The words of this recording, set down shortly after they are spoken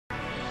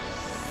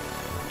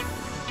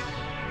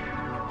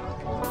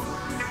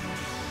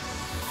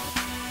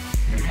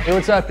Hey,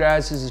 what's up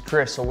guys? This is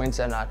Chris at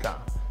WinkSound.com.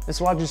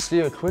 This will just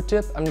do a quick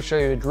tip. I'm going to show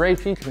you a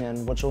great key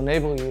command which will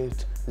enable you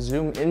to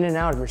zoom in and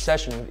out of your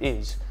session with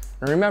ease.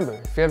 And remember,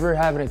 if you ever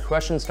have any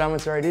questions,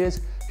 comments, or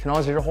ideas, you can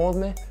always get a hold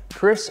of me,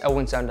 Chris at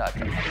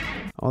WinkSound.com.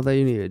 All that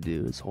you need to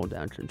do is hold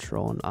down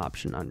Control and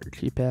Option on your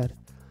keypad.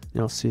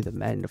 You'll see the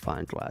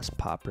magnifying glass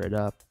pop right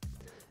up.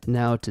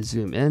 Now to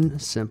zoom in,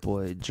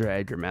 simply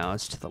drag your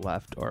mouse to the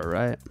left or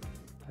right,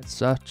 as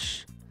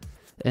such.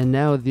 And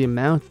now the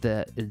amount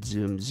that it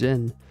zooms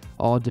in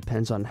all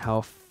depends on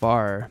how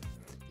far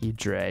you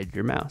drag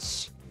your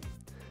mouse.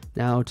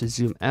 Now to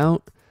zoom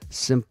out,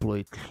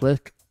 simply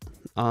click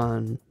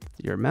on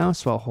your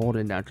mouse while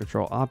holding down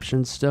Control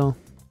Option still,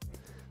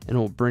 and it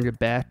will bring it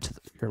back to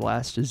your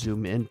last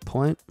zoom in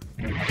point.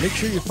 Make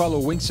sure you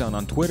follow WinkSound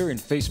on Twitter and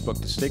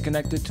Facebook to stay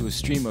connected to a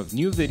stream of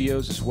new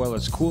videos as well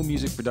as cool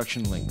music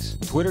production links.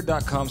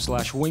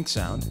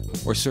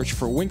 Twitter.com/WinkSound or search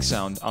for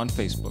WinkSound on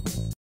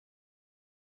Facebook.